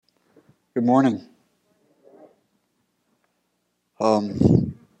Good morning.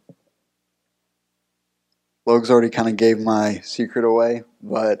 Logan's already kind of gave my secret away,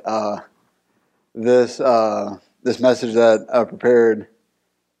 but this message that I prepared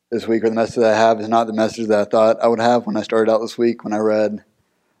this week, or the message that I have, is not the message that I thought I would have when I started out this week. When I read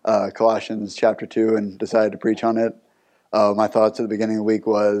Colossians chapter 2 and decided to preach on it, my thoughts at the beginning of the week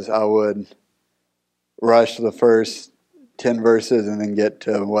was I would rush to the first 10 verses and then get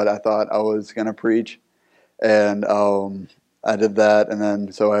to what I thought I was going to preach, and I did that, and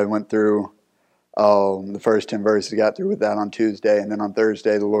then so I went through the first 10 verses, got through with that on Tuesday, and then on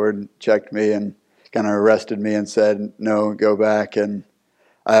Thursday the Lord checked me and kind of arrested me and said, no, go back, and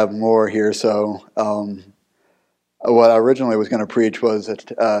I have more here. So what I originally was going to preach was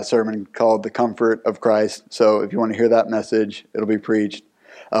a sermon called The Comfort of Christ. So if you want to hear that message, it'll be preached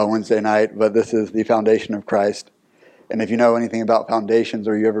Wednesday night, but this is the foundation of Christ. And if you know anything about foundations,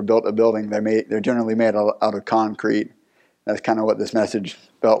 or you ever built a building, they're generally made out of concrete. That's kind of what this message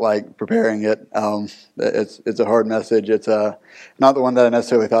felt like preparing it. It's a hard message. It's not the one that I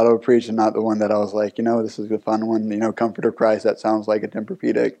necessarily thought I would preach, and not the one that I was like, this is a fun one. Comfort of Christ, that sounds like a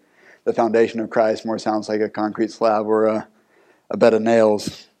Tempur-Pedic. The foundation of Christ more sounds like a concrete slab or a bed of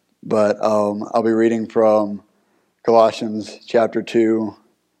nails. But I'll be reading from Colossians chapter 2,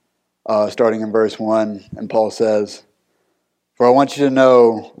 starting in verse 1. And Paul says, "For I want you to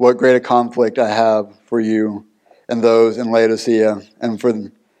know what great a conflict I have for you and those in Laodicea, and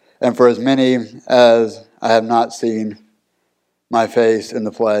for as many as I have not seen my face in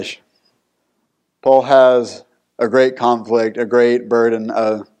the flesh." Paul has a great conflict, a great burden,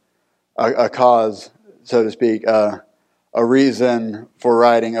 a cause, so to speak, a reason for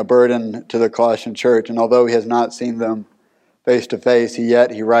writing, a burden to the Colossian church. And although he has not seen them face to face,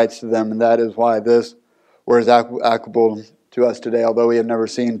 yet he writes to them, and that is why this word is applicable to us today. Although we have never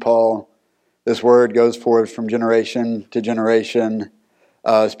seen Paul, this word goes forth from generation to generation,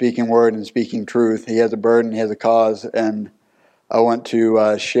 speaking word and speaking truth. He has a burden, he has a cause, and I want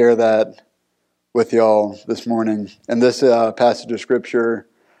to share that with y'all this morning. And this passage of Scripture,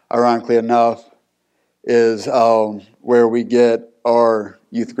 ironically enough, is where we get our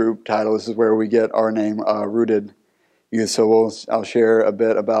youth group title. This is where we get our name, Rooted Youth. So I'll share a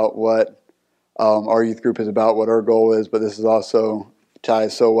bit about what our youth group is about, what our goal is, but this is also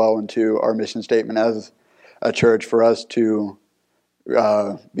ties so well into our mission statement as a church, for us to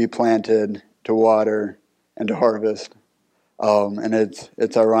be planted, to water, and to harvest. And it's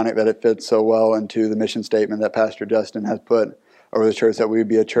ironic that it fits so well into the mission statement that Pastor Justin has put over the church, that we would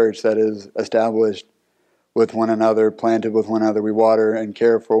be a church that is established with one another, planted with one another. We water and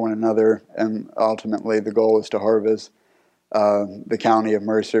care for one another, and ultimately the goal is to harvest the county of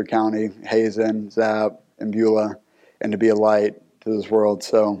Mercer County, Hazen, Zap, and Beulah, and to be a light to this world.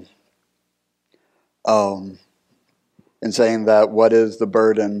 So, in saying that, what is the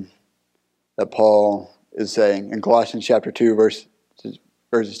burden that Paul is saying? In Colossians chapter 2, verses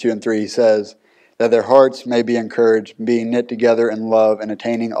 2 and 3, he says that their hearts may be encouraged, being knit together in love, and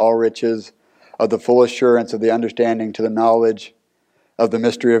attaining all riches of the full assurance of the understanding to the knowledge of the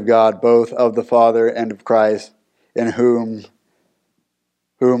mystery of God, both of the Father and of Christ, in whom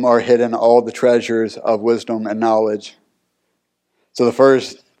are hidden all the treasures of wisdom and knowledge. So the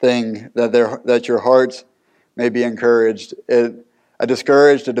first thing, that your hearts may be encouraged. A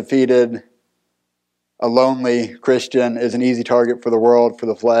discouraged, a defeated, a lonely Christian is an easy target for the world, for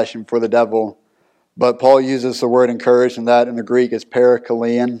the flesh, and for the devil. But Paul uses the word encouraged, and that in the Greek is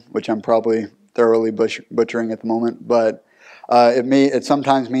parakalein, which I'm probably thoroughly butchering at the moment. But it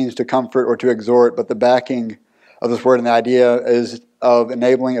sometimes means to comfort or to exhort, but the backing of this word and the idea is of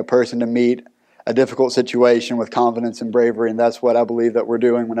enabling a person to meet a difficult situation with confidence and bravery. And that's what I believe that we're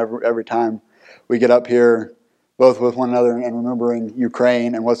doing every time we get up here, both with one another and remembering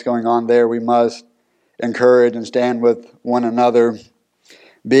Ukraine and what's going on there. We must encourage and stand with one another,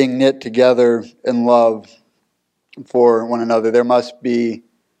 being knit together in love for one another. There must be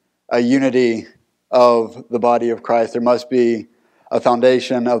a unity of the body of Christ. There must be a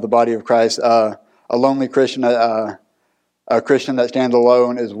foundation of the body of Christ. A lonely Christian, a Christian that stands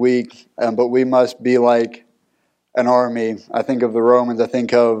alone is weak, but we must be like an army. I think of the Romans. I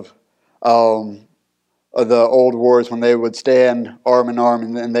think of the old wars when they would stand arm in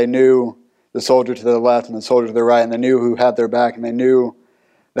arm, and they knew the soldier to the left and the soldier to the right, and they knew who had their back, and they knew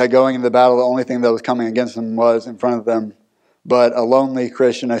that going into the battle, the only thing that was coming against them was in front of them. But a lonely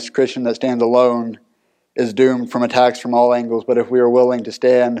Christian, a Christian that stands alone, is doomed from attacks from all angles. But if we are willing to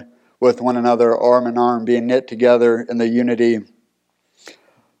stand with one another, arm in arm, being knit together in the unity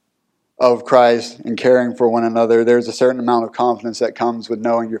of Christ and caring for one another, there's a certain amount of confidence that comes with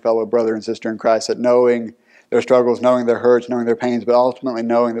knowing your fellow brother and sister in Christ, that knowing their struggles, knowing their hurts, knowing their pains, but ultimately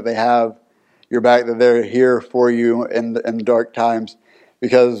knowing that they have your back, that they're here for you in the dark times.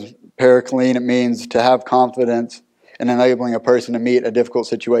 Because paraclene, it means to have confidence in enabling a person to meet a difficult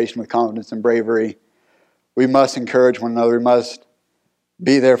situation with confidence and bravery. We must encourage one another. We must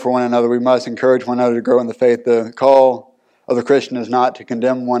be there for one another. We must encourage one another to grow in the faith. The call of the Christian is not to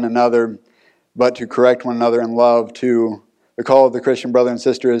condemn one another, but to correct one another in love. The call of the Christian brother and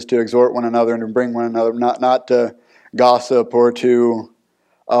sister is to exhort one another and to bring one another, not to gossip or to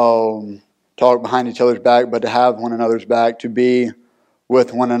talk behind each other's back, but to have one another's back, to be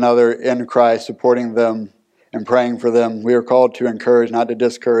with one another in Christ, supporting them and praying for them. We are called to encourage, not to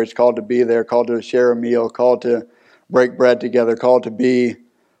discourage, called to be there, called to share a meal, called to break bread together, called to be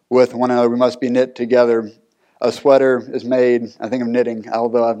with one another. We must be knit together. A sweater is made, I think of knitting,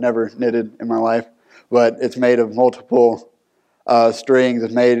 although I've never knitted in my life, but it's made of multiple strings.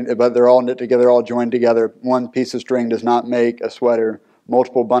 But they're all knit together, all joined together. One piece of string does not make a sweater.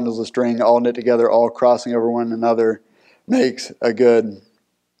 Multiple bundles of string, all knit together, all crossing over one another, makes a good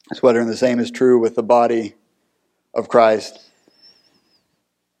sweater. And the same is true with the body of Christ.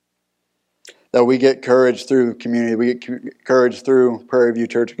 That we get courage through community. We get courage through Prairie View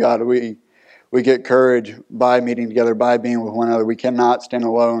Church of God. We get courage by meeting together, by being with one another. We cannot stand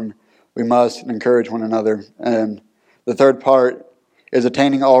alone. We must encourage one another. And the third part is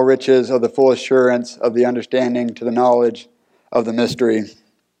attaining all riches of the full assurance of the understanding to the knowledge of the mystery.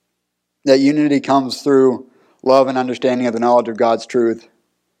 That unity comes through love and understanding of the knowledge of God's truth.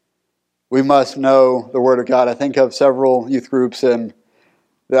 We must know the Word of God. I think of several youth groups and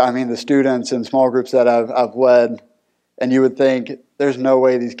the students and small groups that I've led, and you would think there's no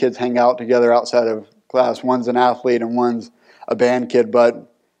way these kids hang out together outside of class. One's an athlete and one's a band kid,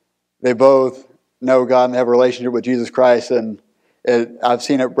 but they both know God and they have a relationship with Jesus Christ, and I've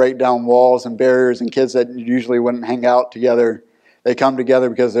seen it break down walls and barriers, and kids that usually wouldn't hang out together, they come together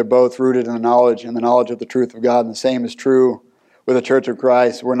because they're both rooted in the knowledge of the truth of God. And the same is true with the Church of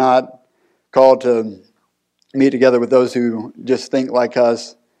Christ. We're not called to meet together with those who just think like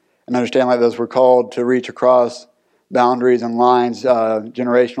us and understand like us. We're called to reach across boundaries and lines,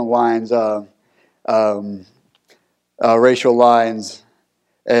 generational lines, racial lines,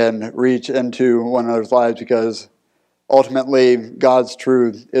 and reach into one another's lives, because ultimately God's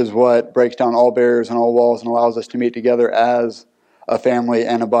truth is what breaks down all barriers and all walls and allows us to meet together as a family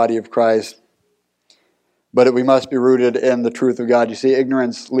and a body of Christ. But we must be rooted in the truth of God. You see,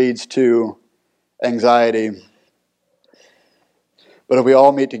 ignorance leads to anxiety. But if we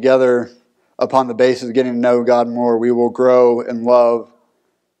all meet together upon the basis of getting to know God more, we will grow in love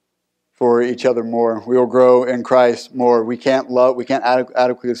for each other more. We will grow in Christ more. We can't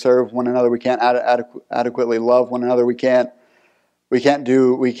adequately serve one another. We can't adequately love one another. We can't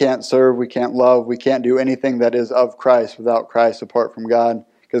serve, we can't love, we can't do anything that is of Christ without Christ apart from God,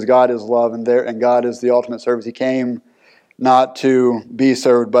 because God is love, and God is the ultimate service. He came not to be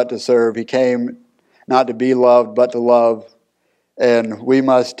served but to serve. He came not to be loved but to love. And we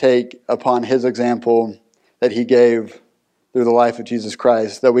must take upon His example that He gave through the life of Jesus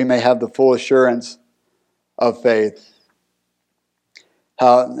Christ, that we may have the full assurance of faith.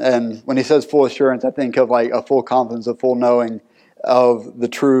 And when He says full assurance, I think of like a full confidence, a full knowing of the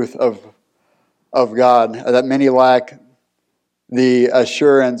truth of God, that many lack the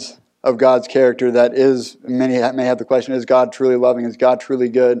assurance of God's character. Many may have the question, is God truly loving? Is God truly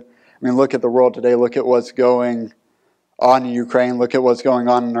good? I mean, look at the world today. Look at what's going on in Ukraine. Look at what's going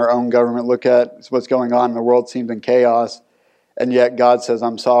on in our own government. Look at what's going on in the world. Seems in chaos. And yet God says,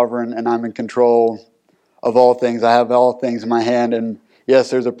 I'm sovereign and I'm in control of all things. I have all things in my hand. And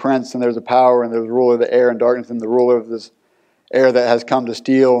yes, there's a prince and there's a power and there's a ruler of the air and darkness and the ruler of this air that has come to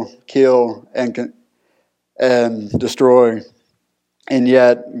steal, kill, and destroy. And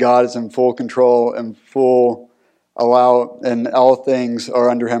yet God is in full control and and all things are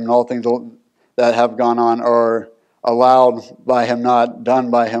under Him, and all things that have gone on are allowed by Him, not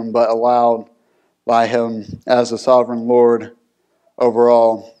done by Him, but allowed by Him as the sovereign Lord over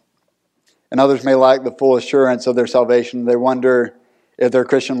all. And others may lack the full assurance of their salvation. They wonder if their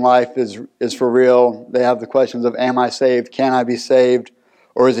Christian life is for real. They have the questions of, am I saved? Can I be saved?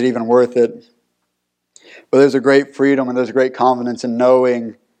 Or is it even worth it? But there's a great freedom and there's a great confidence in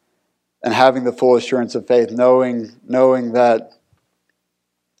knowing and having the full assurance of faith, knowing that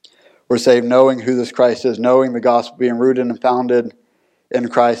we're saved, knowing who this Christ is, knowing the gospel, being rooted and founded in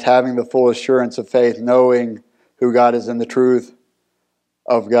Christ, having the full assurance of faith, knowing who God is in the truth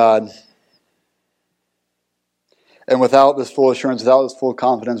of God. And without this full assurance, without this full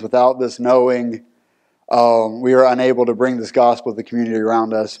confidence, without this knowing, we are unable to bring this gospel to the community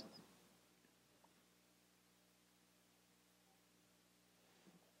around us.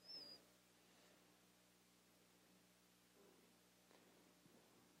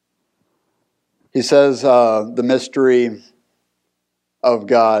 He says the mystery of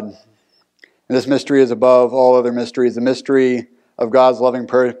God. And this mystery is above all other mysteries. The mystery of God's loving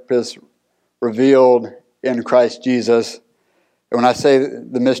purpose revealed in Christ Jesus. And when I say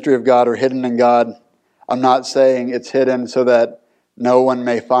the mystery of God or hidden in God, I'm not saying it's hidden so that no one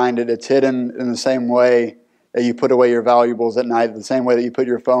may find it. It's hidden in the same way that you put away your valuables at night, the same way that you put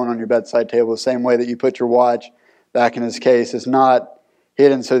your phone on your bedside table, the same way that you put your watch back in his case. It's not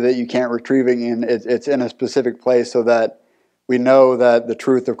hidden so that you can't retrieve it, and it's in a specific place so that we know that the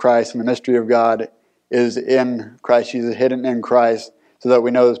truth of Christ and the mystery of God is in Christ Jesus, hidden in Christ, so that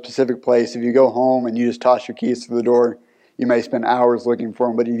we know the specific place. If you go home and you just toss your keys through the door, you may spend hours looking for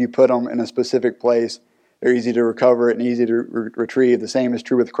them, but if you put them in a specific place, they're easy to recover and easy to retrieve. The same is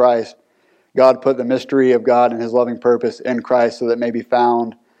true with Christ. God put the mystery of God and his loving purpose in Christ so that it may be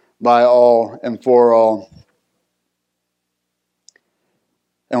found by all and for all.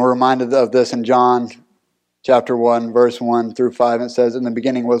 And we're reminded of this in John chapter 1, verse 1 through 5. It says, "In the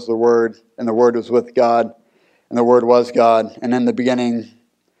beginning was the Word, and the Word was with God, and the Word was God. And in the beginning,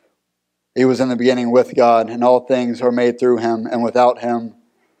 he was in the beginning with God, and all things are made through him, and without him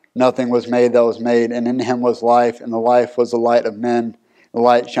nothing was made that was made. And in him was life, and the life was the light of men. The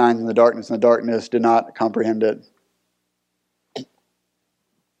light shines in the darkness, and the darkness did not comprehend it."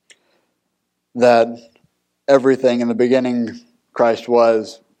 That everything in the beginning Christ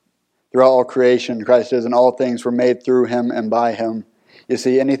was. Throughout all creation, Christ is, and all things were made through him and by him. You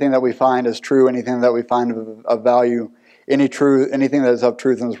see, anything that we find is true, anything that we find of value, anything that is of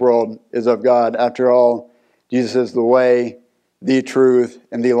truth in this world is of God. After all, Jesus is the way, the truth,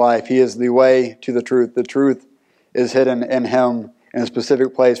 and the life. He is the way to the truth. The truth is hidden in him in a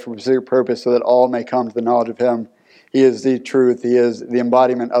specific place for a specific purpose so that all may come to the knowledge of him. He is the truth. He is the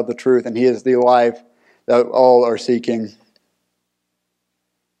embodiment of the truth, and he is the life that all are seeking.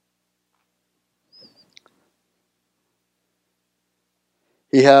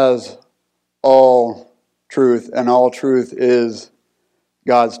 He has all truth, and all truth is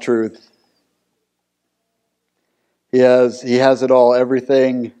God's truth. He has it all,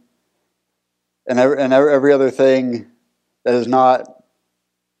 everything, and every other thing that is not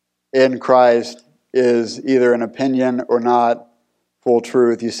in Christ is either an opinion or not full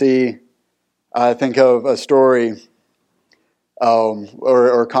truth. You see, I think of a story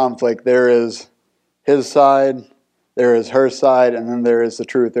or conflict. There is his side, there is her side, and then there is the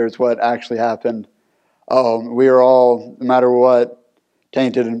truth. There's what actually happened. We are all, no matter what,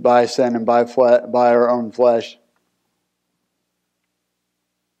 tainted by sin and by our own flesh.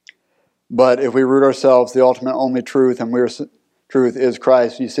 But if we root ourselves, the ultimate only truth, and truth is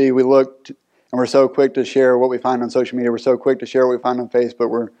Christ. You see, we look and we're so quick to share what we find on social media. We're so quick to share what we find on Facebook.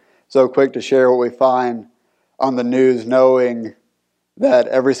 We're so quick to share what we find on the news, knowing that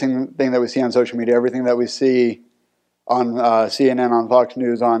everything that we see on social media, everything that we see on CNN, on Fox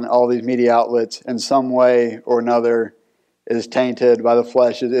News, on all these media outlets, in some way or another is tainted by the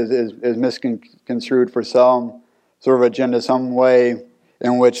flesh, is misconstrued for some sort of agenda, some way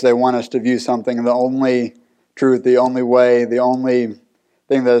in which they want us to view something. And the only truth, the only way, the only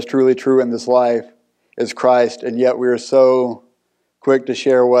thing that is truly true in this life is Christ. And yet we are so quick to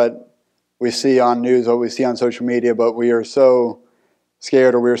share what we see on news, what we see on social media, but we are so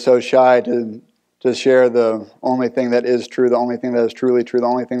scared, or we are so shy to share the only thing that is true, the only thing that is truly true, the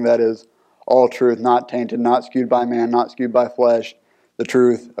only thing that is all truth, not tainted, not skewed by man, not skewed by flesh, the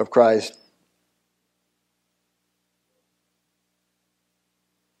truth of Christ.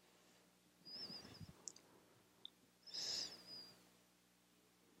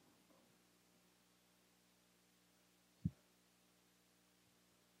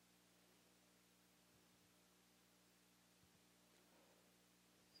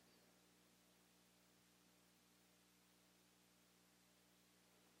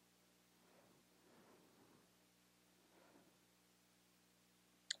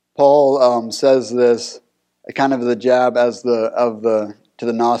 Paul says this kind of as a jab to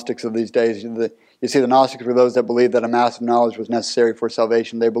the Gnostics of these days. You see, the Gnostics were those that believed that a massive knowledge was necessary for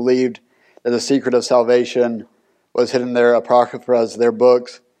salvation. They believed that the secret of salvation was hidden in their apocryphas, their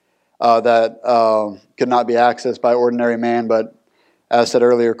books that could not be accessed by ordinary man. But as said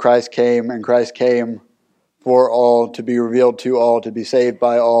earlier, Christ came, and Christ came for all, to be revealed to all, to be saved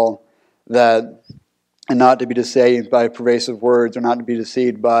by all, and not to be deceived by pervasive words, or not to be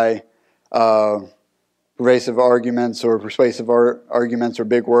deceived by persuasive arguments or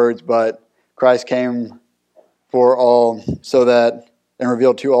big words, but Christ came for all so that, and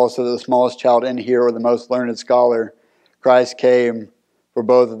revealed to all so that the smallest child in here or the most learned scholar, Christ came for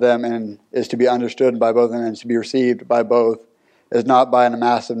both of them and is to be understood by both of them and to be received by both. It is not by an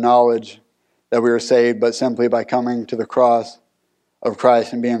amassive knowledge that we are saved, but simply by coming to the cross of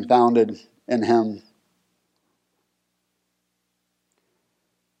Christ and being founded in Him.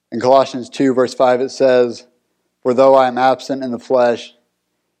 In Colossians 2, verse 5, it says, "For though I am absent in the flesh,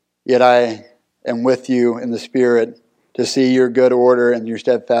 yet I am with you in the Spirit, to see your good order and the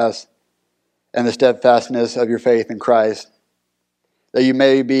steadfastness of your faith in Christ, that you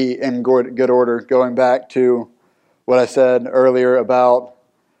may be in good order." Going back to what I said earlier about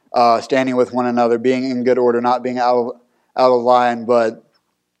standing with one another, being in good order, not being out of line, but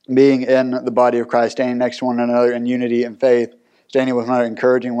being in the body of Christ, standing next to one another in unity and faith, standing with one another,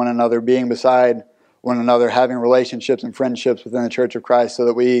 encouraging one another, being beside one another, having relationships and friendships within the church of Christ so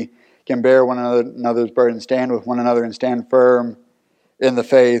that we can bear one another's burden, stand with one another, and stand firm in the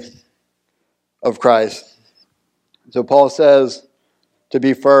faith of Christ. So Paul says to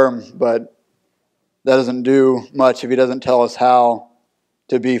be firm, but that doesn't do much if he doesn't tell us how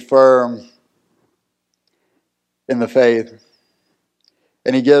to be firm in the faith.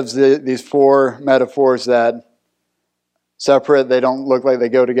 And he gives these four metaphors that separate, they don't look like they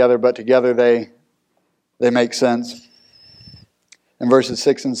go together, but together they make sense. In verses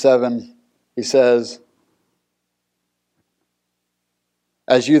 6 and 7, he says,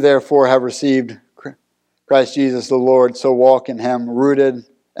 "As you therefore have received Christ Jesus the Lord, so walk in Him, rooted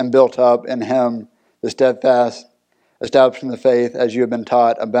and built up in Him, the steadfast, established in the faith as you have been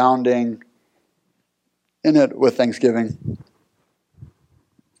taught, abounding in it with thanksgiving."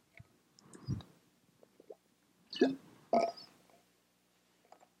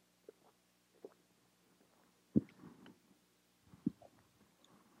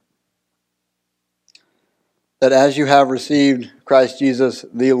 That as you have received Christ Jesus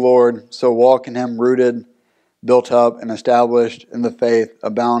the Lord, so walk in Him, rooted, built up, and established in the faith,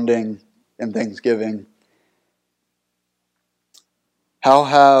 abounding in thanksgiving. How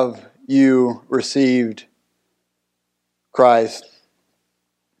have you received Christ?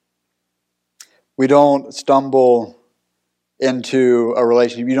 We don't stumble into a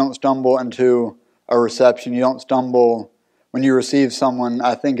relationship. You don't stumble into a reception. You don't stumble when you receive someone.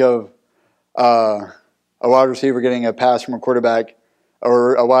 I think of a wide receiver getting a pass from a quarterback,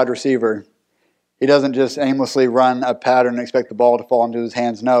 or a wide receiver. He doesn't just aimlessly run a pattern and expect the ball to fall into his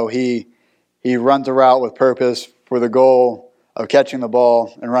hands. No, he runs a route with purpose for the goal of catching the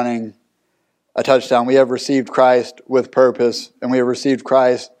ball and running a touchdown. We have received Christ with purpose, and we have received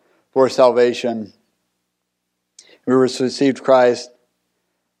Christ for salvation. We received Christ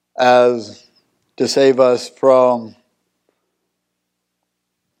as to save us from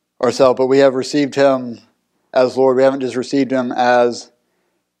ourselves, but we have received Him as Lord. We haven't just received Him as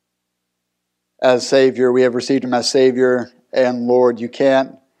Savior. We have received Him as Savior and Lord. You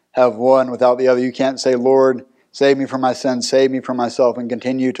can't have one without the other. You can't say, "Lord, save me from my sins, save me from myself," and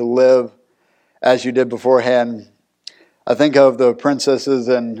continue to live as you did beforehand. I think of the princesses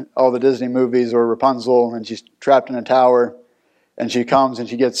in all the Disney movies, or Rapunzel, and she's trapped in a tower, and she comes and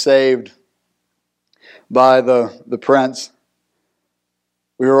she gets saved by the prince.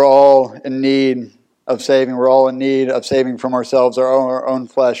 We are all in need of saving. We're all in need of saving from ourselves, our own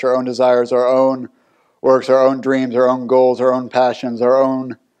flesh, our own desires, our own works, our own dreams, our own goals, our own passions, our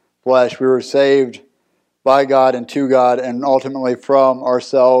own flesh. We were saved by God and to God, and ultimately from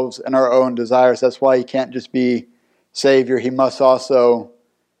ourselves and our own desires. That's why He can't just be Savior. He must also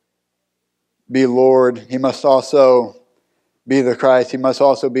be Lord. He must also be the Christ. He must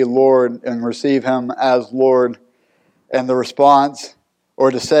also be Lord, and receive Him as Lord. And the response,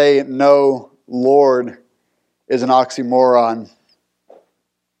 or to say no Lord, is an oxymoron.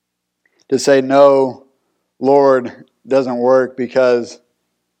 To say no Lord doesn't work, because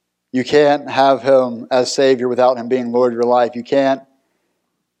you can't have Him as Savior without Him being Lord of your life. You can't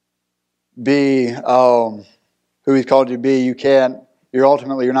be who He's called you to be.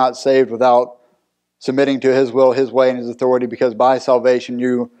 You're not saved without submitting to His will, His way, and His authority, because by salvation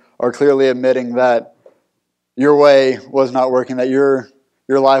you are clearly admitting that your way was not working, that your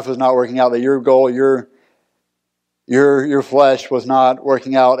life was not working out, that your goal, your flesh was not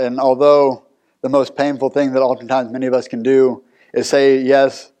working out. And although the most painful thing that oftentimes many of us can do is say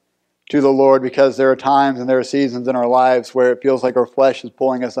yes to the Lord, because there are times and there are seasons in our lives where it feels like our flesh is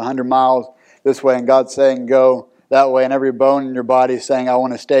pulling us 100 miles this way, and God's saying go that way, and every bone in your body is saying, "I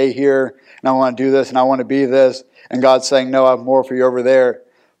want to stay here, and I want to do this, and I want to be this," and God's saying, "No, I have more for you over there."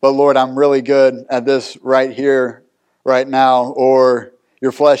 but Lord, I'm really good at this right here, right now. Or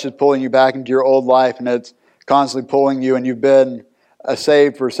your flesh is pulling you back into your old life and it's constantly pulling you, and you've been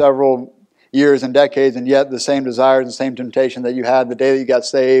saved for several years and decades, and yet the same desires and same temptation that you had the day that you got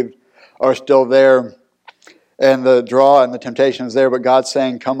saved are still there. And the draw and the temptation is there, but God's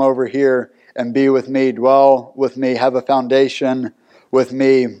saying, come over here and be with me, dwell with me, have a foundation with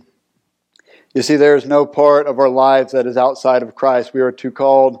me. You see, there is no part of our lives that is outside of Christ. We are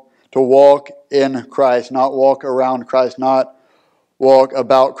called to walk in Christ, not walk around Christ, not walk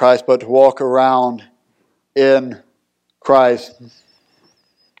about Christ, but to walk around in Christ.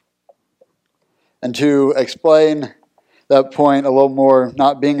 And to explain that point a little more,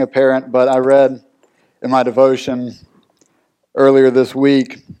 not being a parent, but I read in my devotion earlier this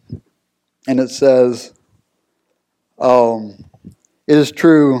week, and it says, it is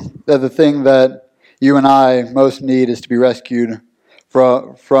true that the thing that you and I most need is to be rescued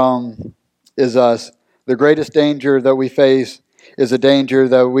from is us. The greatest danger that we face is a danger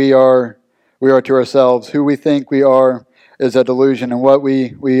that we are to ourselves. Who we think we are is a delusion, and what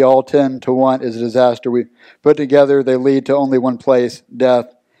we all tend to want is a disaster. We put together, they lead to only one place,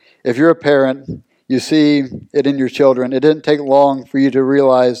 death. If you're a parent, you see it in your children. It didn't take long for you to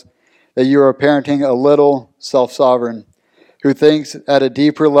realize that you are parenting a little self-sovereign who thinks at a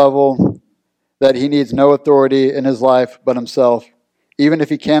deeper level that he needs no authority in his life but himself. Even if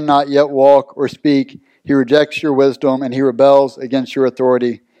he cannot yet walk or speak, he rejects your wisdom and he rebels against your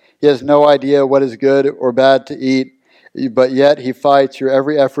authority. He has no idea what is good or bad to eat, but yet he fights your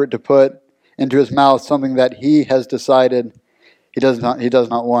every effort to put into his mouth something that he has decided he does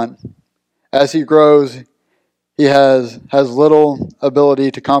not want. As he grows, he has little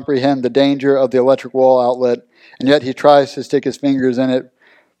ability to comprehend the danger of the electric wall outlet, and yet he tries to stick his fingers in it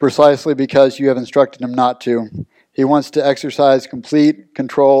precisely because you have instructed him not to. He wants to exercise complete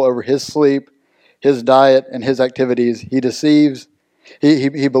control over his sleep, his diet, and his activities. He believes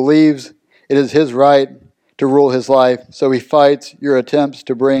it is his right to rule his life, so he fights your attempts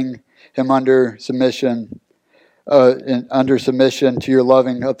to bring him under submission to your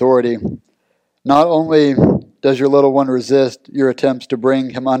loving authority. Not only does your little one resist your attempts to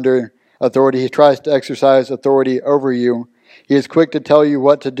bring him under authority, he tries to exercise authority over you. He is quick to tell you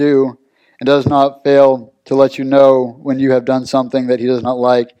what to do and does not fail to let you know when you have done something that he does not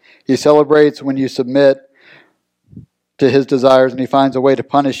like. He celebrates when you submit to his desires, and he finds a way to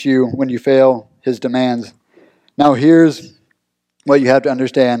punish you when you fail his demands. Now here's what you have to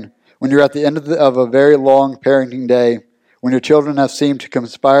understand. When you're at the end of a very long parenting day, when your children have seemed to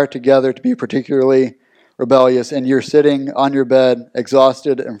conspire together to be particularly rebellious, and you're sitting on your bed,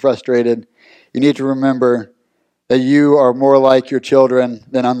 exhausted and frustrated, you need to remember that you are more like your children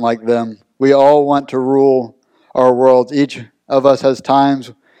than unlike them. We all want to rule our worlds. Each of us has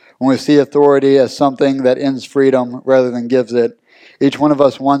times when we see authority as something that ends freedom rather than gives it. Each one of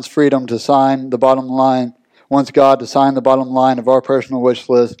us wants freedom to sign the bottom line, wants God to sign the bottom line of our personal wish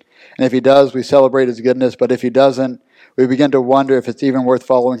list. And if he does, we celebrate his goodness. But if he doesn't, we begin to wonder if it's even worth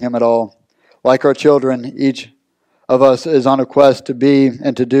following him at all. Like our children, each of us is on a quest to be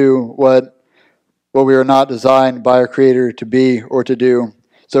and to do what we are not designed by our Creator to be or to do.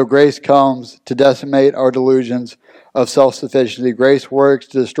 So grace comes to decimate our delusions of self-sufficiency. Grace works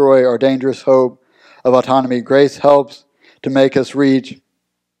to destroy our dangerous hope of autonomy. Grace helps to make us reach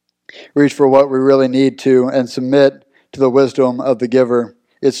for what we really need to and submit to the wisdom of the giver.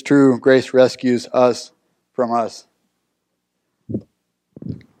 It's true, grace rescues us from us.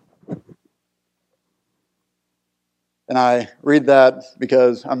 And I read that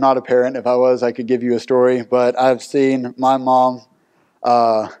because I'm not a parent. If I was, I could give you a story. But I've seen my mom.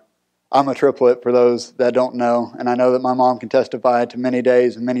 I'm a triplet for those that don't know. And I know that my mom can testify to many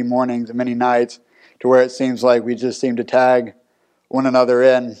days and many mornings and many nights to where it seems like we just seem to tag one another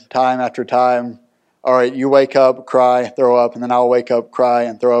in time after time. All right, you wake up, cry, throw up, and then I'll wake up, cry,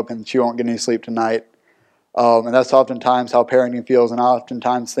 and throw up, and she won't get any sleep tonight. And that's oftentimes how parenting feels, and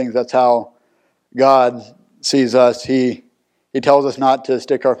oftentimes that's how God sees us. He tells us not to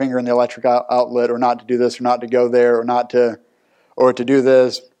stick our finger in the electric outlet, or not to do this, or not to go there, or to do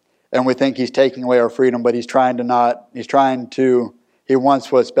this. And we think he's taking away our freedom, but he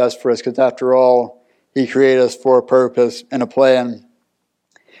wants what's best for us, because after all, he created us for a purpose and a plan.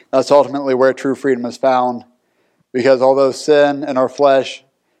 That's ultimately where true freedom is found. Because although sin and our flesh,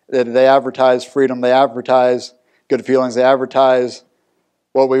 they advertise freedom, they advertise good feelings, they advertise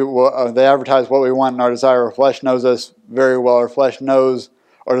what we want and our desire. Our flesh knows us very well. Our flesh knows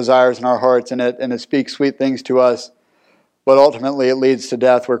our desires in our hearts, and it speaks sweet things to us. But ultimately it leads to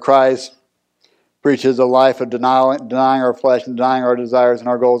death, where Christ preaches a life of denying our flesh and denying our desires and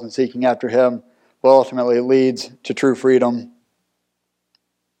our goals and seeking after Him, but ultimately it leads to true freedom.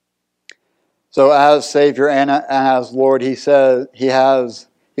 So as Savior and as Lord, He says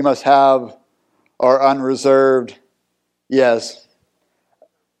He must have our unreserved yes.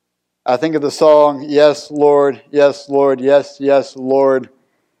 I think of the song, yes, Lord, yes, Lord,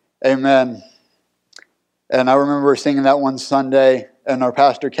 amen. And I remember singing that one Sunday, and our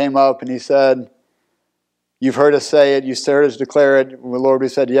pastor came up and he said, you've heard us say it, you heard us declare it. Lord, we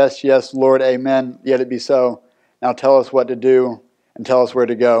said, yes, Lord, amen, yet it be so. Now tell us what to do and tell us where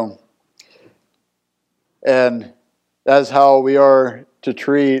to go. And that's how we are to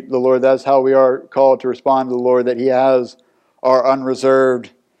treat the Lord. That's how we are called to respond to the Lord, that He has our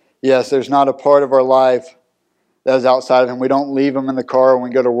unreserved. Yes, there's not a part of our life that is outside of Him. We don't leave Him in the car when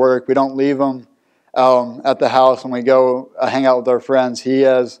we go to work. We don't leave Him at the house when we go hang out with our friends. He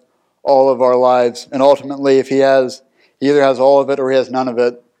has all of our lives. And ultimately, if He either has all of it or He has none of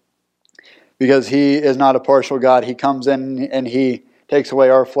it. Because He is not a partial God. He comes in and He takes away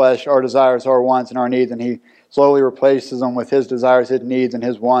our flesh, our desires, our wants, and our needs, and He slowly replaces them with His desires, His needs, and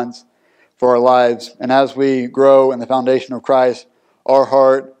His wants for our lives. And as we grow in the foundation of Christ, our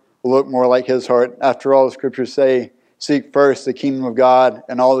heart will look more like His heart. After all, the Scriptures say, seek first the kingdom of God,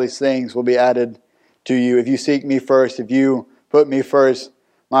 and all these things will be added to you. If you seek Me first, if you put Me first,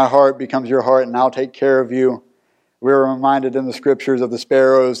 my heart becomes your heart, and I'll take care of you. We're reminded in the Scriptures of the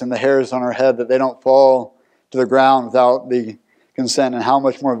sparrows and the hairs on our head, that they don't fall to the ground without the consent. And how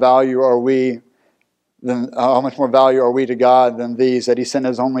much more value are we to God than these, that He sent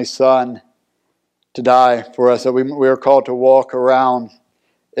His only Son to die for us, that we are called to walk around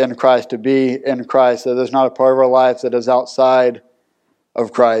in Christ, to be in Christ, that there's not a part of our life that is outside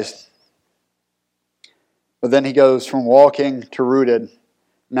of Christ. But then he goes from walking to rooted.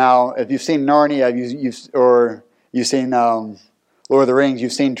 Now, if you've seen Narnia, you've seen Lord of the Rings,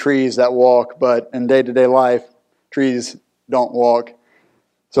 you've seen trees that walk, but in day-to-day life, trees don't walk.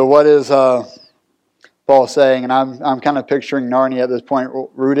 So what is Paul saying? And I'm kind of picturing Narnia at this point,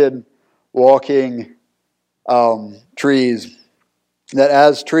 rooted, walking trees. That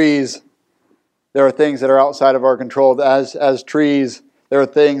as trees, there are things that are outside of our control. As trees, there are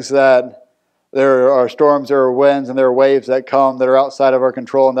things that there are storms, there are winds, and there are waves that come that are outside of our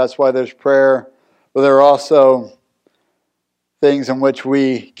control, and that's why there's prayer. But there are also things in which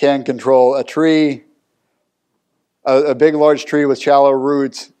we can control. A tree, a big, large tree with shallow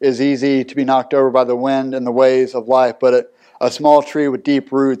roots is easy to be knocked over by the wind and the waves of life, but a small tree with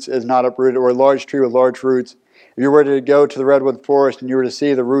deep roots is not uprooted, or a large tree with large roots. If you were to go to the redwood forest and you were to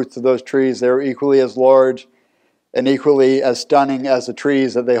see the roots of those trees, they are equally as large and equally as stunning as the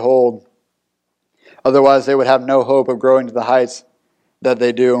trees that they hold. Otherwise, they would have no hope of growing to the heights that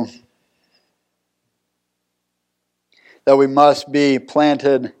they do. That we must be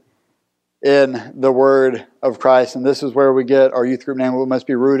planted in the Word of Christ. And this is where we get our youth group name. We must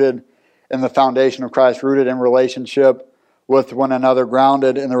be rooted in the foundation of Christ, rooted in relationship with one another,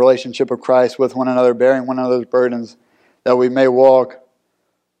 grounded in the relationship of Christ with one another, bearing one another's burdens, that we may walk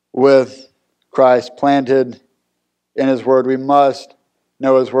with Christ, planted in His Word. We must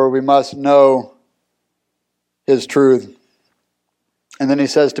know His Word. We must know His truth. And then he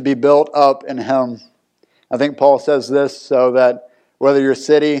says to be built up in Him. I think Paul says this so that whether you're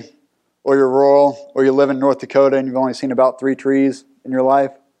city or you're rural or you live in North Dakota and you've only seen about 3 trees in your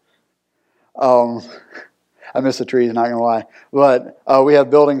life, I miss the trees, not going to lie. But we have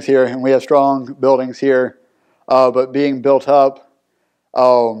buildings here, and we have strong buildings here. But being built up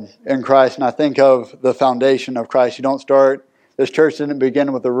in Christ, and I think of the foundation of Christ. You don't start, this church didn't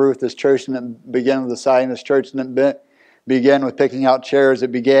begin with the roof. This church didn't begin with the siding. This church didn't begin with picking out chairs.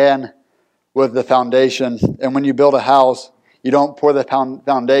 It began with the foundation. And when you build a house, you don't pour the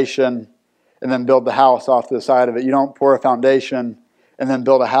foundation and then build the house off to the side of it. You don't pour a foundation and then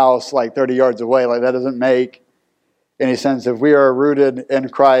build a house like 30 yards away. Like, that doesn't make any sense. If we are rooted in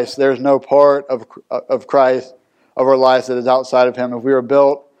Christ, there's no part of Christ, of our lives, that is outside of Him. If we are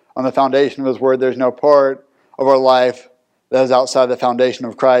built on the foundation of His Word, there's no part of our life that is outside the foundation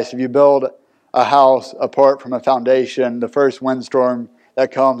of Christ. If you build a house apart from a foundation, the first windstorm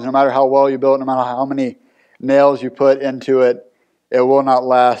that comes, no matter how well you build it, no matter how many nails you put into it, it will not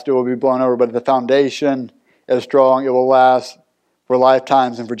last. It will be blown over. But if the foundation is strong, it will last for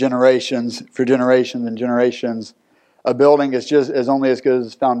lifetimes and for generations and generations. A building is only as good as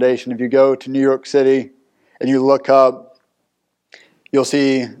its foundation. If you go to New York City and you look up, you'll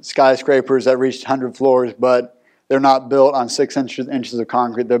see skyscrapers that reach 100 floors, but they're not built on 6 inches of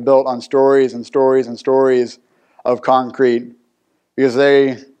concrete. They're built on stories and stories and stories of concrete, because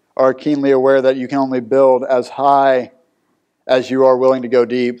they are keenly aware that you can only build as high as you are willing to go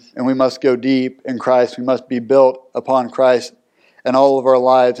deep. And we must go deep in Christ. We must be built upon Christ. And all of our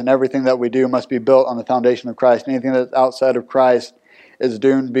lives and everything that we do must be built on the foundation of Christ. Anything that's outside of Christ is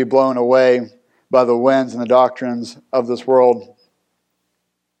doomed to be blown away by the winds and the doctrines of this world.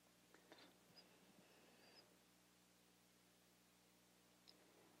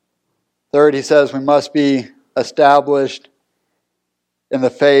 Third, he says we must be established in the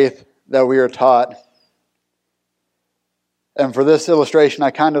faith that we are taught. And for this illustration,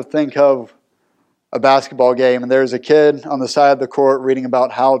 I kind of think of a basketball game, and there's a kid on the side of the court reading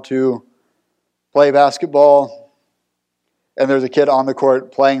about how to play basketball, and there's a kid on the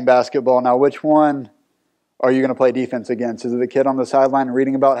court playing basketball. Now, which one are you going to play defense against? Is it the kid on the sideline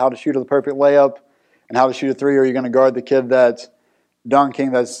reading about how to shoot the perfect layup and how to shoot a three, or are you going to guard the kid that's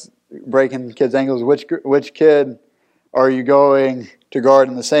dunking, that's breaking kids' ankles? Which kid are you going to guard?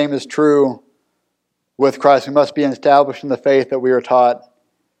 And the same is true with Christ. We must be established in the faith that we are taught.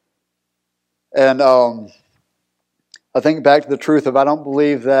 And I think back to the truth of I don't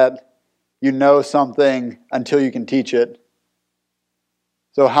believe that you know something until you can teach it.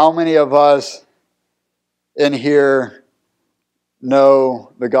 So how many of us in here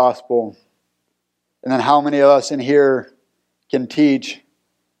know the gospel? And then how many of us in here can teach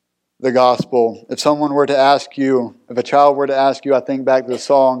the gospel? If someone were to ask you, if a child were to ask you, I think back to the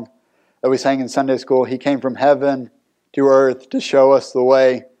song that we sang in Sunday school, He came from heaven to earth to show us the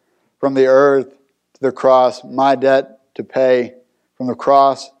way. From the earth to the cross, my debt to pay. From the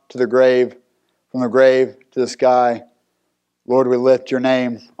cross to the grave, from the grave to the sky. Lord, we lift your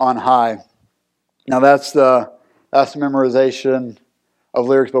name on high. Now that's the memorization of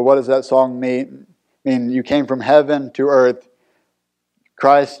lyrics, but what does that song mean? You came from heaven to earth.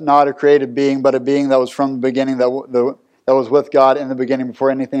 Christ, not a created being, but a being that was from the beginning, that was with God in the beginning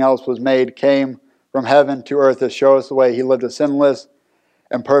before anything else was made, came from heaven to earth to show us the way. He lived a sinless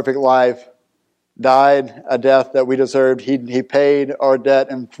and perfect life, died a death that we deserved. He paid our debt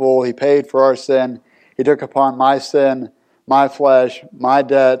in full. He paid for our sin. He took upon my sin, my flesh, my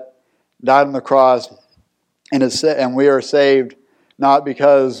debt, died on the cross, and we are saved not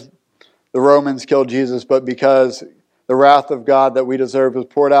because the Romans killed Jesus, but because the wrath of God that we deserve was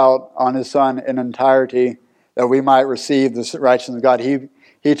poured out on His Son in entirety, that we might receive the righteousness of God.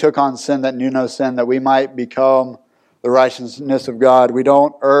 He took on sin that knew no sin, that we might become the righteousness of God. We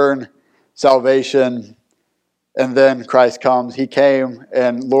don't earn salvation and then Christ comes. He came,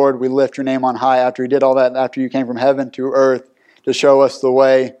 and Lord, we lift your name on high. After He did all that, after you came from heaven to earth to show us the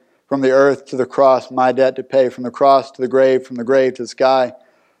way, from the earth to the cross, my debt to pay, from the cross to the grave, from the grave to the sky.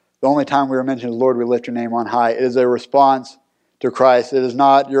 The only time we were mentioned is, Lord, we lift your name on high. It is a response to Christ. It is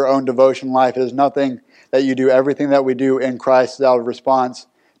not your own devotion life. It is nothing that you do. Everything that we do in Christ is out of response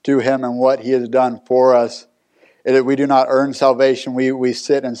to Him and what He has done for us. We do not earn salvation. We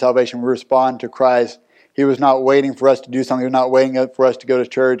sit in salvation. We respond to Christ. He was not waiting for us to do something. He was not waiting for us to go to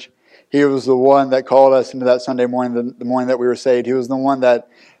church. He was the one that called us into that Sunday morning, the morning that we were saved. He was the one that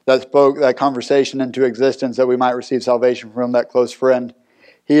spoke that conversation into existence that we might receive salvation from that close friend.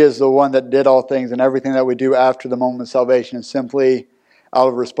 He is the one that did all things, and everything that we do after the moment of salvation is simply out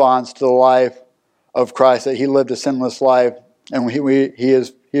of response to the life of Christ, that He lived a sinless life, and He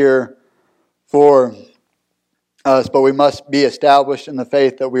is here for us. But we must be established in the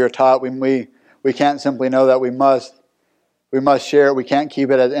faith that we are taught. We can't simply know that. We must share it. We can't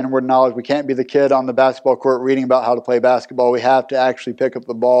keep it as inward knowledge. We can't be the kid on the basketball court reading about how to play basketball. We have to actually pick up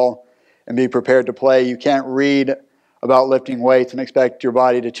the ball and be prepared to play. You can't read about lifting weights and expect your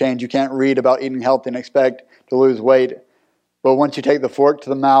body to change. You can't read about eating healthy and expect to lose weight. But once you take the fork to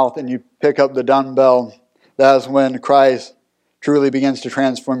the mouth and you pick up the dumbbell, that is when Christ truly begins to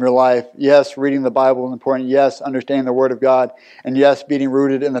transform your life. Yes, reading the Bible is important. Yes, understanding the Word of God. And yes, being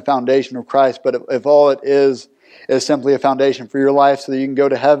rooted in the foundation of Christ. But if all it is simply a foundation for your life so that you can go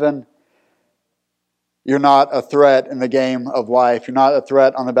to heaven, you're not a threat in the game of life. You're not a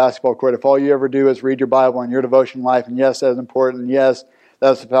threat on the basketball court. If all you ever do is read your Bible and your devotion life, and yes, that is important. And yes,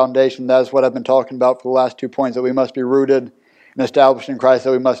 that's the foundation. That's what I've been talking about for the last 2 points, that we must be rooted and established in Christ,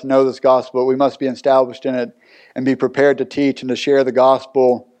 that we must know this gospel. We must be established in it and be prepared to teach and to share the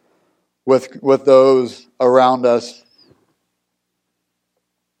gospel with those around us,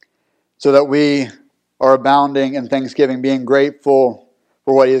 so that we are abounding in thanksgiving, being grateful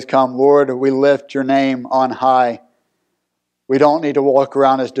for what He has come. Lord, we lift your name on high. We don't need to walk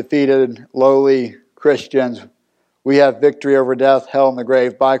around as defeated, lowly Christians. We have victory over death, hell, and the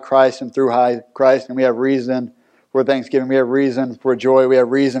grave by Christ and through Christ, and we have reason for thanksgiving. We have reason for joy. We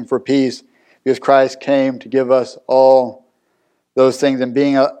have reason for peace, because Christ came to give us all those things. And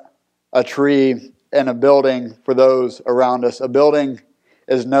being a tree and a building for those around us. A building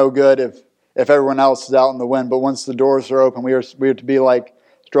is no good if everyone else is out in the wind, but once the doors are open, we are to be like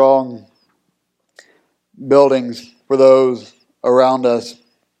strong buildings for those around us.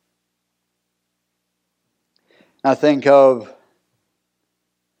 I think of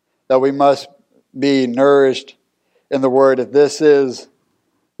that we must be nourished in the Word. If this is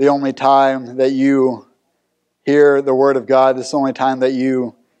the only time that you hear the Word of God, this is the only time that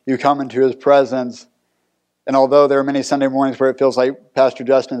you come into His presence. And although there are many Sunday mornings where it feels like Pastor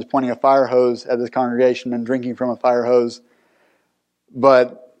Justin is pointing a fire hose at this congregation and drinking from a fire hose,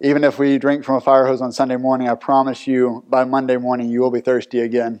 but even if we drink from a fire hose on Sunday morning, I promise you, by Monday morning, you will be thirsty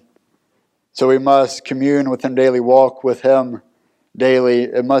again. So we must commune with Him daily, walk with Him daily.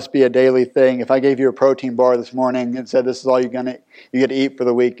 It must be a daily thing. If I gave you a protein bar this morning and said this is all you get to eat for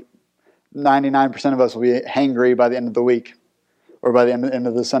the week, 99% of us will be hangry by the end of the week or by the end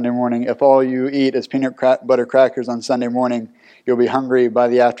of the Sunday morning. If all you eat is peanut butter crackers on Sunday morning, you'll be hungry by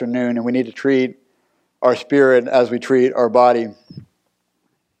the afternoon. And we need to treat our spirit as we treat our body.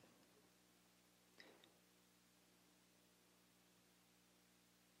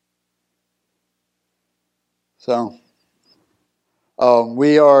 So,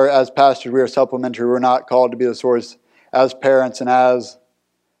 we are, as pastors, we are supplementary. We're not called to be the source. As parents and as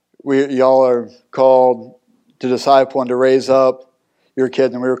y'all are called to disciple and to raise up your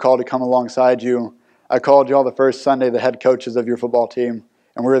kids, and we were called to come alongside you. I called y'all the first Sunday the head coaches of your football team,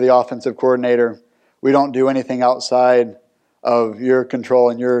 and we're the offensive coordinator. We don't do anything outside of your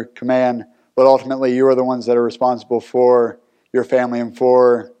control and your command, but ultimately you are the ones that are responsible for your family and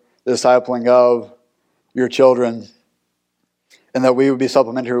for the discipling of your children, and that we would be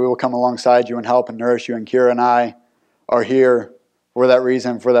supplementary. We will come alongside you and help and nourish you. And Kira and I are here for that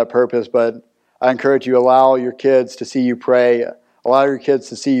reason, for that purpose. But I encourage you, allow your kids to see you pray. Allow your kids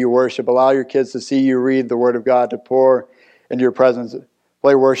to see you worship. Allow your kids to see you read the Word of God, to pour into your presence.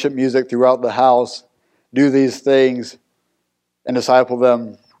 Play worship music throughout the house. Do these things and disciple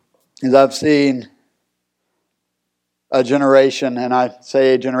them. As I've seen a generation, and I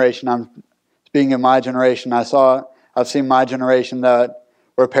say a generation, I'm speaking of my generation, I've seen my generation that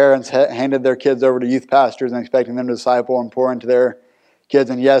where parents handed their kids over to youth pastors and expecting them to disciple and pour into their kids.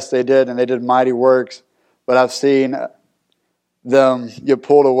 And yes, they did, and they did mighty works. But I've seen them get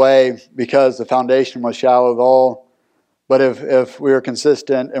pulled away because the foundation was shallow at all. But if we are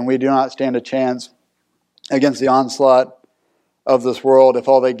consistent and we do not stand a chance against the onslaught of this world, if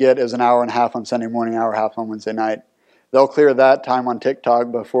all they get is an hour and a half on Sunday morning, hour and a half on Wednesday night, they'll clear that time on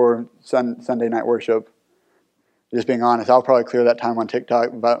TikTok before Sunday night worship. Just being honest, I'll probably clear that time on TikTok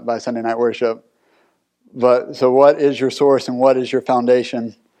by Sunday night worship. But so what is your source and what is your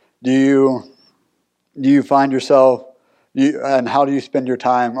foundation? Do you find yourself, and how do you spend your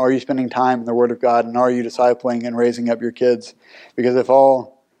time? Are you spending time in the Word of God, and are you discipling and raising up your kids? Because if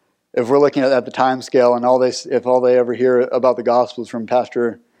we're looking at the time scale and if all they ever hear about the Gospels from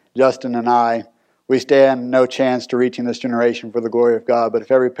Pastor Justin and I, we stand no chance to reaching this generation for the glory of God. But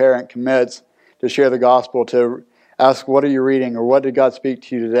if every parent commits to share the gospel, to ask, what are you reading, or what did God speak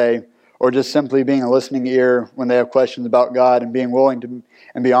to you today, or just simply being a listening ear when they have questions about God, and being willing to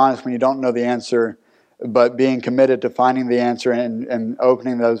and be honest when you don't know the answer, but being committed to finding the answer and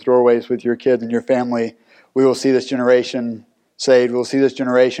opening those doorways with your kids and your family, we will see this generation saved. We'll see this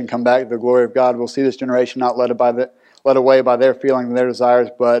generation come back to the glory of God. We'll see this generation not led away by their feelings and their desires,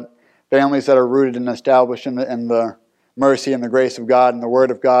 but families that are rooted and established in the mercy and the grace of God and the Word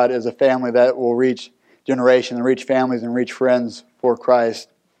of God is a family that will reach generations and reach families and reach friends for Christ.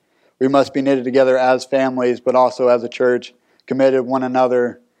 We must be knitted together as families, but also as a church, committed one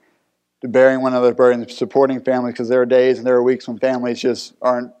another to bearing one another's burdens, supporting families, because there are days and there are weeks when families just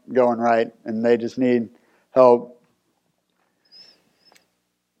aren't going right and they just need help.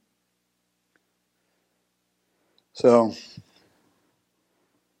 So,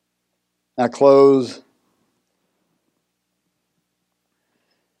 I close.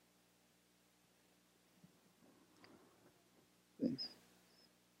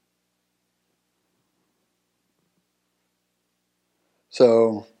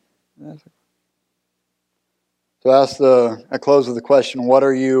 I close with the question, what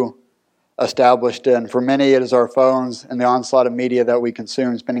are you established in? For many, it is our phones and the onslaught of media that we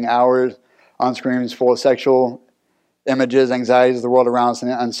consume, spending hours on screens full of sexual images, anxieties of the world around us, and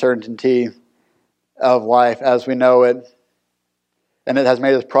the uncertainty of life as we know it. And it has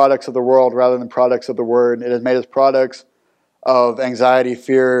made us products of the world rather than products of the Word. It has made us products of anxiety,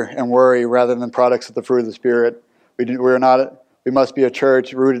 fear, and worry rather than products of the fruit of the Spirit. We must be a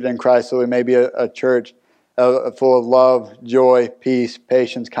church rooted in Christ, so we may be a church full of love, joy, peace,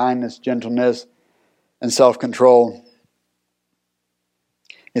 patience, kindness, gentleness, and self-control.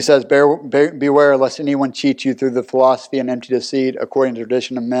 He says, beware lest anyone cheat you through the philosophy and empty deceit, according to the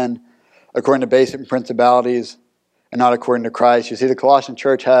tradition of men, according to basic principalities, and not according to Christ. You see, the Colossian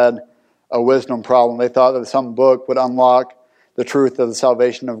church had a wisdom problem. They thought that some book would unlock the truth of the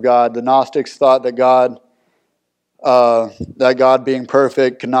salvation of God. The Gnostics thought that God being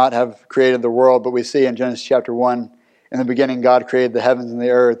perfect could not have created the world, but we see in Genesis chapter 1, in the beginning God created the heavens and the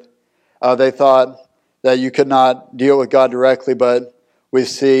earth. They thought that you could not deal with God directly, but we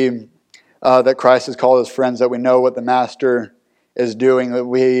see that Christ has called us friends, that we know what the Master is doing, that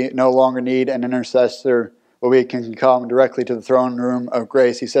we no longer need an intercessor, but we can come directly to the throne room of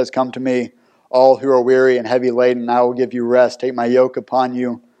grace. He says, come to me, all who are weary and heavy laden, and I will give you rest. Take my yoke upon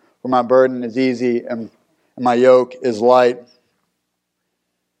you, for my burden is easy and my yoke is light.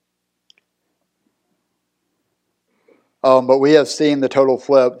 But we have seen the total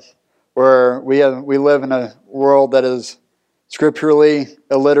flip, where we live in a world that is scripturally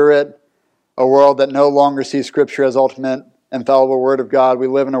illiterate, a world that no longer sees Scripture as ultimate, infallible Word of God. We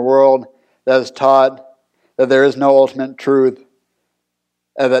live in a world that is taught that there is no ultimate truth,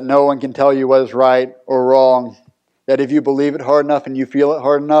 and that no one can tell you what is right or wrong, that if you believe it hard enough and you feel it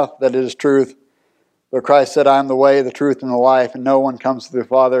hard enough, that it is truth. But Christ said, I am the way, the truth, and the life, and no one comes to the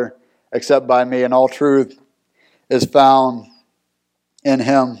Father except by me, and all truth is found in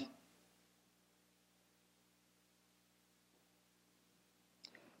Him.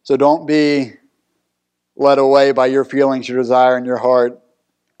 So don't be led away by your feelings, your desire, and your heart.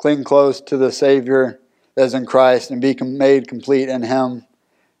 Cling close to the Savior that is in Christ and be made complete in Him.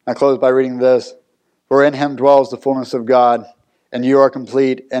 I close by reading this. For in Him dwells the fullness of God, and you are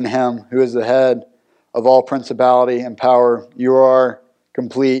complete in Him, who is the head of all principality and power. You are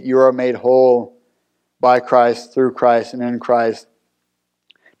complete. You are made whole by Christ, through Christ, and in Christ.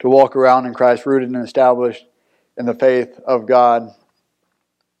 To walk around in Christ, rooted and established in the faith of God.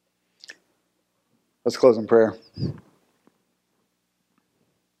 Let's close in prayer.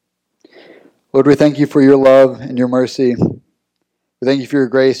 Lord, we thank you for your love and your mercy. We thank you for your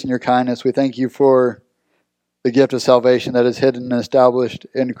grace and your kindness. We thank you for the gift of salvation that is hidden and established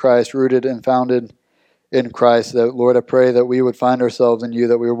in Christ, rooted and founded in Christ. That, Lord, I pray that we would find ourselves in you,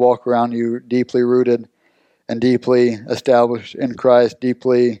 that we would walk around you deeply rooted and deeply established in Christ,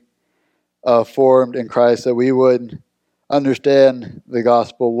 deeply formed in Christ, that we would understand the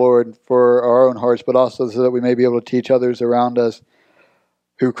gospel, Lord, for our own hearts, but also so that we may be able to teach others around us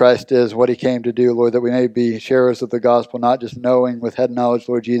who Christ is, what He came to do, Lord, that we may be sharers of the gospel, not just knowing with head knowledge,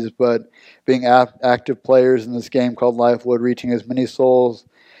 Lord Jesus, but being active players in this game called life, Lord, reaching as many souls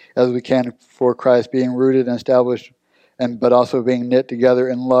as we can for Christ, being rooted and established, but also being knit together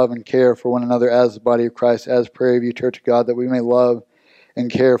in love and care for one another as the body of Christ, as Prayer of You Church of God, that we may love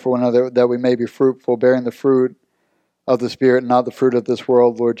and care for one another, that we may be fruitful, bearing the fruit of the Spirit and not the fruit of this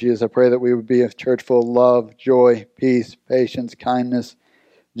world, Lord Jesus. I pray that we would be a church full of love, joy, peace, patience, kindness,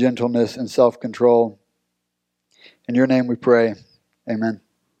 gentleness, and self-control. In your name we pray. Amen.